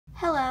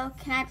Hello,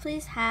 can I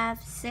please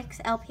have 6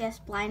 LPS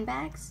blind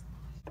bags?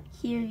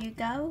 Here you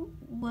go.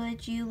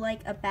 Would you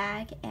like a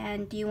bag,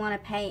 and do you want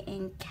to pay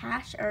in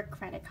cash or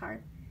credit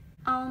card?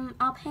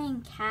 I'll pay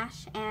in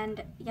cash,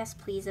 and yes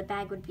please, a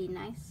bag would be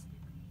nice.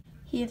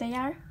 Here they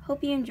are.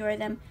 Hope you enjoy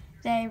them.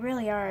 They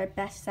really are a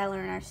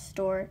bestseller in our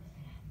store,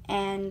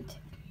 and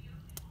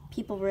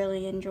people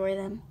really enjoy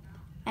them.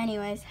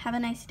 Anyways, have a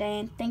nice day,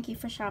 and thank you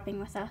for shopping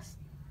with us.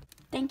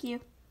 Thank you.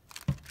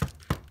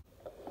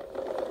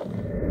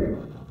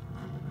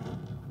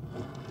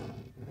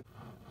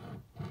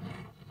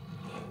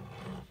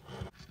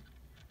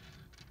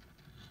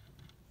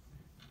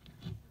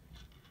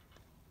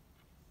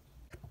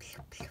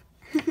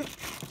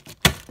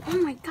 Oh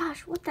my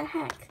gosh, what the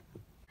heck?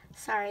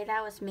 Sorry,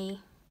 that was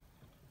me.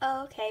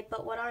 Oh, okay,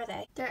 but what are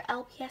they? They're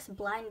LPS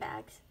blind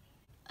bags.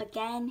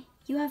 Again,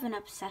 you have an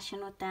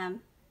obsession with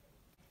them.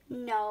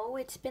 No,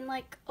 it's been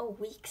like a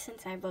week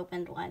since I've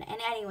opened one.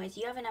 And anyways,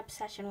 you have an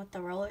obsession with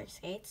the roller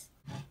skates.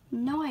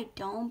 No, I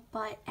don't,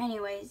 but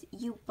anyways,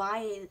 you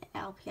buy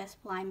LPS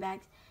blind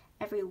bags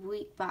every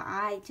week, but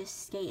I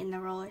just skate in the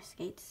roller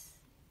skates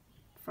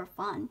for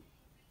fun.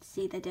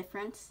 See the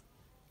difference?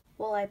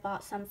 Well, I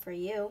bought some for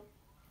you.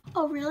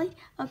 Oh, really?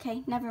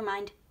 Okay, never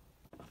mind.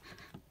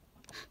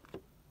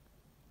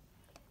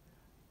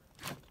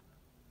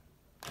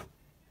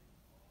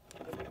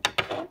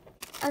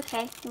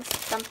 Okay,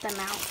 let's dump them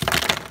out.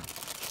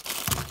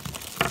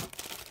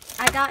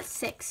 I got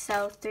 6,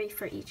 so 3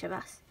 for each of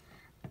us.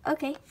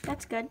 Okay,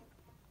 that's good.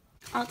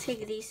 I'll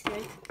take these 3,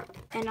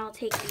 and I'll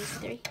take these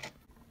 3.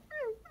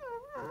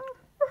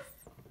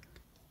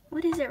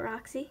 What is it,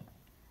 Roxy?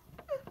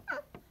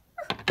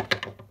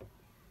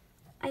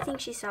 I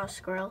think she saw a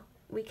squirrel.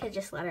 We could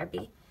just let her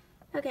be.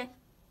 Okay.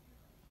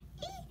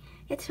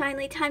 It's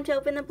finally time to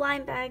open the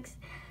blind bags.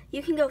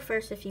 You can go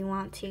first if you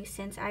want to,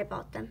 since I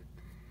bought them.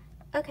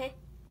 Okay.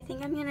 I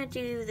think I'm gonna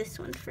do this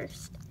one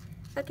first.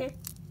 Okay.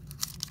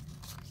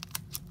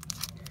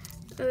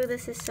 Oh,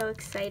 this is so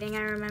exciting.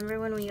 I remember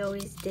when we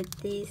always did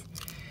these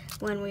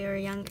when we were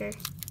younger.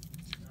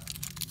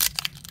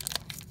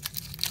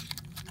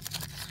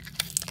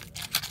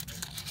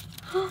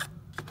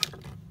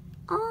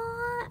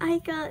 Oh, I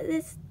got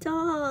this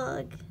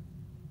dog.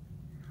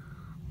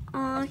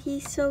 Oh,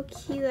 he's so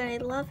cute. I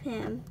love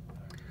him.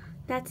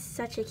 That's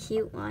such a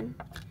cute one.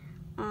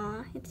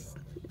 Aw, it's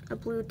a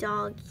blue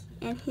dog,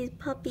 and his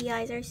puppy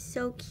eyes are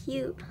so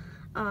cute.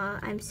 Aw,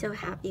 I'm so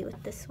happy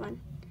with this one.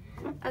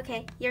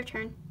 Okay, your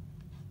turn.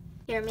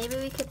 Here, maybe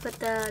we could put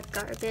the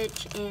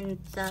garbage in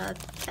the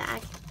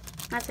bag.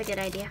 That's a good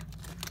idea.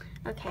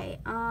 Okay,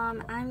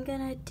 I'm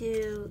gonna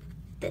do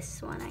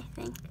this one, I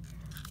think.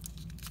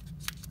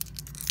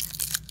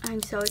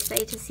 I'm so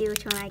excited to see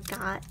which one I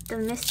got. The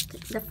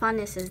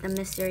funness is the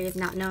mystery of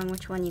not knowing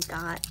which one you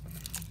got.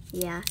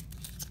 Yeah.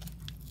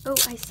 Oh,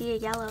 I see a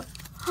yellow.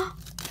 Oh,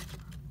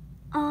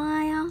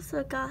 I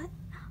also got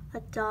a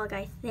dog,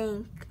 I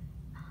think.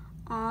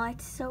 Oh,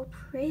 it's so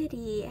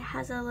pretty. It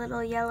has a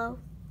little yellow.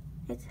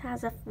 It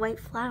has a white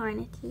flower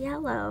and it's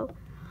yellow.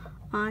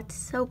 Oh, it's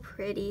so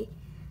pretty.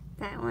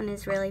 That one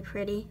is really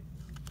pretty.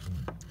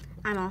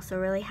 I'm also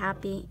really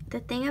happy.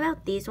 The thing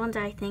about these ones,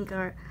 I think,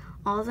 are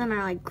all of them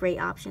are like great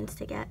options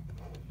to get.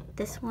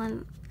 This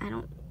one, I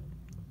don't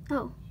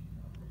know.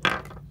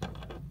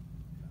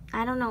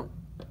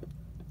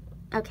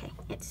 Okay,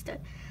 it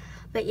stood.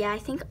 But yeah, I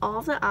think all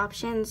of the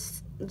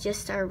options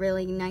just are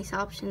really nice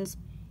options.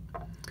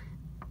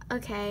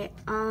 Okay,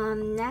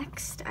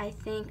 next I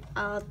think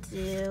I'll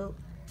do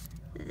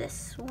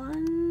this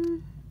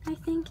one, I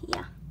think,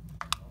 yeah.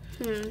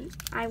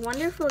 I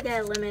wonder if we'll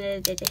get a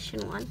limited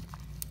edition one.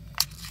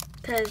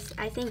 Because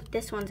I think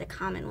this one's a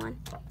common one.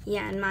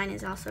 Yeah, and mine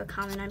is also a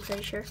common, I'm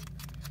pretty sure.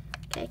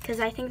 Okay,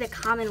 because I think the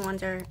common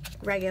ones are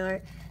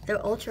regular.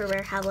 The ultra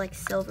rare have like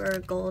silver or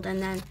gold,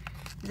 and then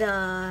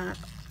the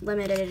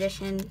limited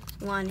edition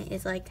one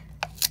is like,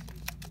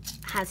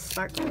 has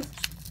sparkles.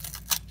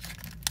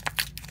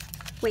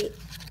 Wait.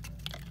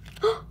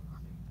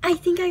 I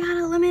think I got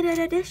a limited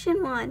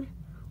edition one.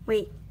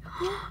 Wait.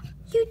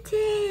 You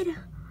did.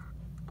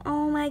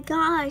 Oh my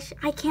gosh.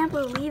 I can't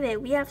believe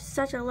it. We have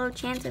such a low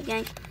chance of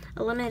getting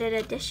a limited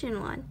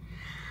edition one.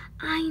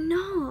 I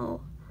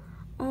know.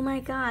 Oh my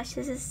gosh,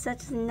 this is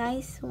such a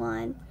nice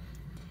one.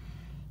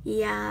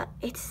 Yeah,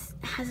 it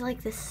has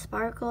like the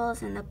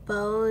sparkles and the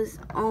bows.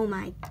 Oh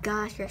my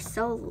gosh, we're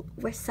so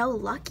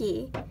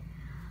lucky.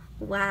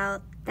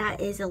 Wow, that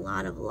is a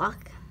lot of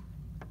luck.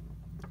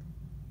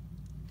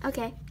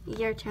 Okay,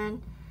 your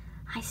turn.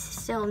 I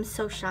still am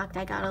so shocked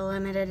I got a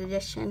limited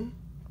edition.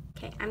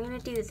 Okay, I'm gonna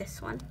do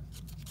this one.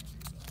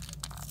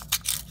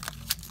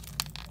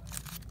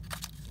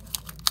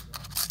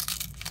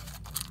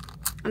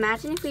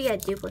 Imagine if we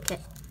get a duplicate.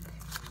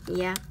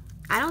 Yeah,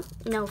 I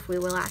don't know if we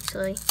will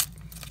actually.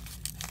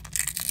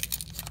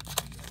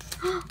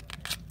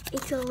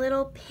 It's a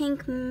little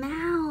pink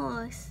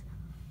mouse.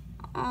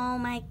 Oh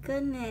my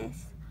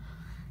goodness.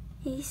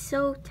 He's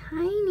so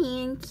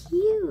tiny and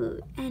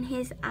cute, and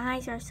his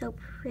eyes are so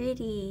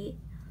pretty.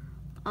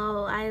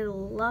 Oh, I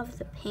love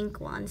the pink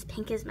ones.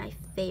 Pink is my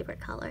favorite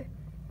color.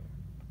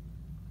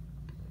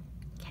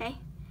 Okay.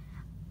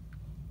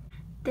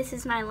 This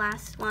is my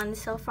last one.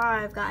 So far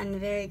I've gotten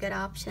very good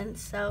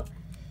options, so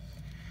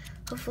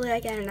hopefully I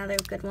get another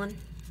good one.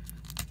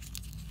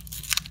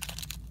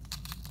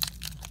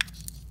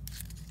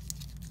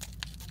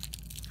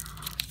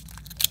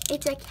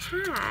 It's a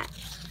cat.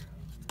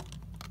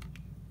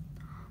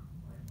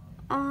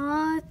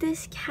 Aw,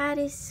 this cat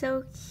is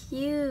so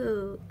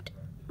cute.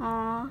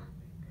 Aw.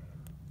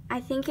 I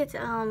think it's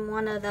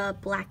one of the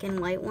black and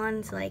white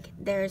ones. Like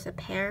there's a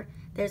pair.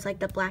 There's like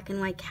the black and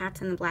white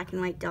cats and the black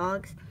and white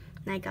dogs.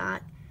 And I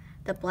got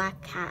the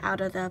black cat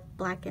out of the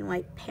black and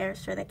white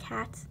pairs for the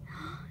cats.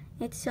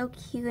 It's so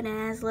cute and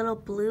it has little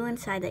blue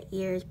inside the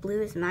ears.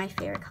 Blue is my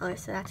favorite color,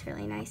 so that's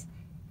really nice.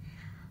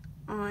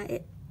 And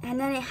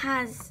then it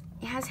has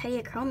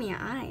heterochromia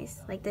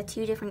eyes, like the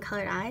 2 different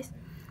colored eyes.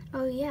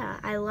 Oh yeah,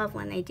 I love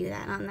when they do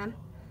that on them.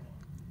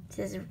 This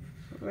is a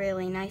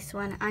really nice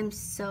one. I'm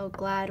so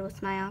glad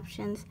with my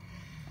options.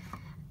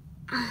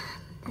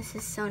 This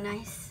is so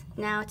nice.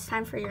 Now it's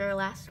time for your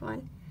last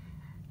one.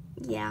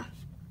 Yeah.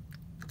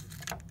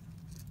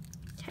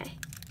 Okay.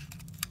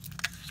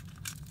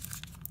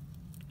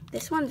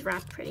 This one's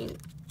wrapped pretty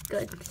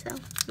good, so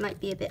it might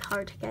be a bit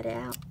hard to get it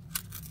out.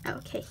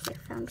 Okay, here,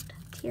 found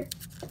it here.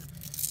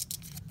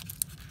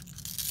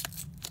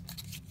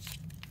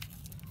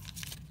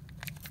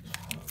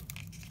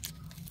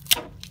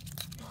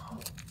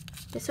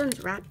 This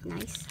one's wrapped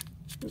nice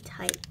and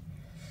tight.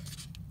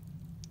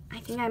 I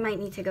think I might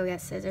need to go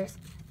get scissors.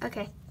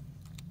 Okay.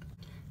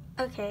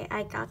 Okay,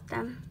 I got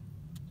them.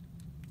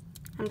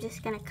 I'm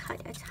just gonna cut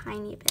a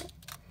tiny bit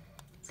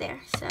there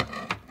so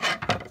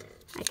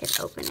I can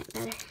open it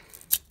better.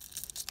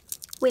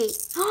 Wait,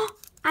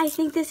 I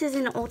think this is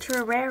an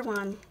ultra rare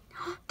one.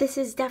 This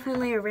is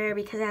definitely a rare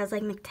because it has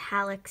like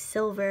metallic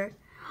silver.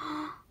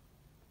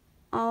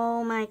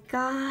 Oh my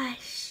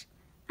gosh,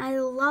 I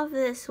love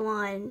this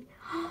one.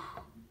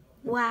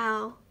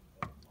 Wow,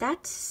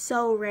 that's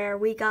so rare.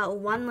 We got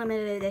 1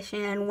 limited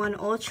edition and 1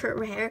 ultra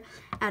rare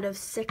out of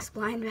 6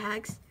 blind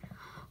bags.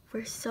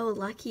 We're so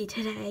lucky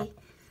today.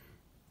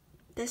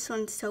 This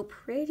one's so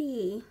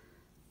pretty.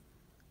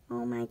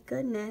 Oh my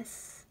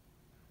goodness.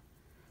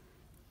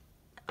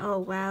 Oh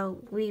wow,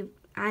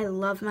 I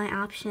love my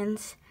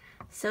options.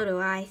 So do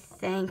I,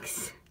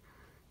 thanks.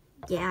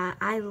 Yeah,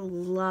 I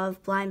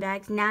love blind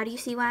bags. Now do you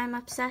see why I'm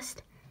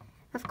obsessed?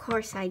 Of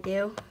course I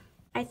do.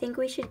 I think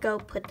we should go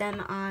put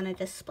them on a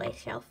display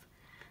shelf.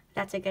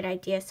 That's a good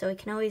idea, so we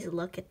can always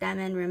look at them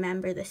and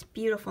remember this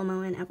beautiful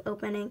moment of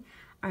opening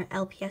our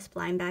LPS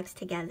blind bags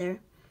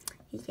together.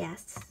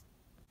 Yes.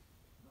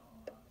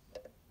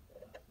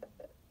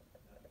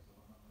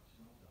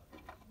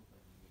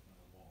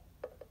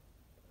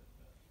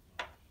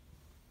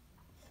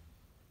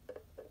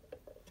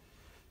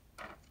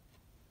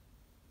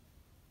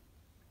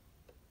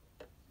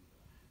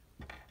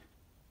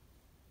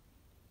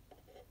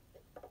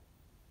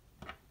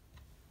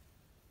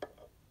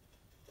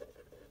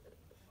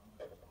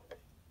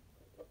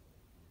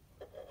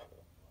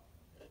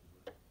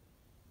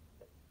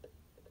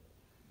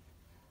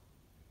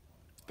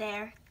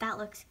 There, that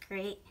looks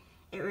great.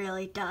 It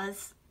really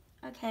does.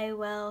 Okay,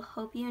 well,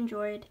 hope you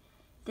enjoyed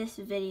this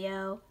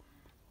video.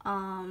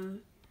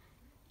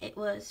 It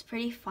was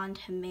pretty fun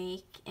to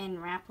make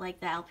and wrap like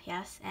the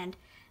LPS. And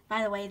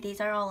by the way,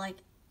 these are all like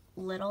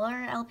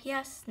littler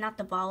LPS, not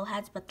the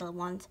bobbleheads, but the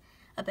ones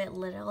a bit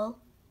little,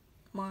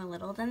 more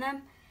little than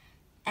them.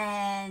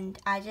 And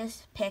I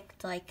just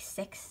picked like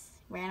 6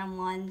 random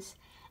ones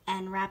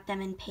and wrapped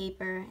them in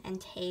paper and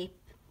tape.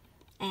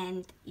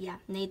 And yeah,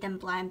 made them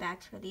blind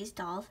bags for these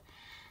dolls.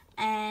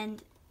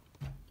 And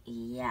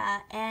yeah,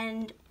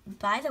 and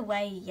by the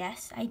way,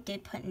 yes, I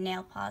did put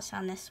nail polish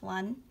on this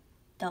one,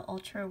 the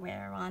ultra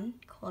rare one,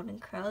 quote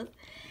unquote.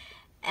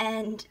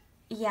 And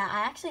yeah,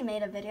 I actually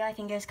made a video, I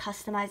think it was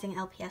customizing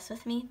LPS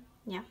with me.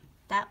 Yeah,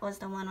 that was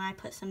the one where I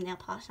put some nail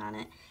polish on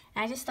it.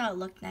 And I just thought it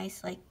looked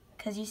nice, like,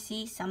 because you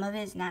see some of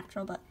it is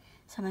natural, but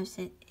some of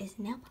it is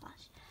nail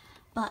polish.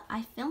 But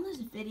I filmed this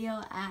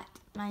video at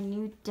my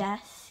new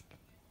desk.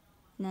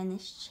 And then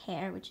this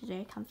chair, which is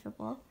very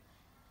comfortable.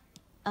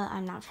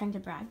 I'm not trying to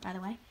brag, by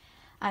the way.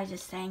 I was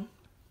just saying,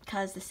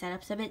 because the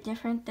setup's a bit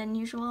different than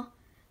usual.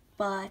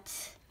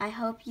 But I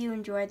hope you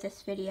enjoyed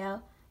this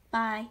video.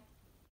 Bye.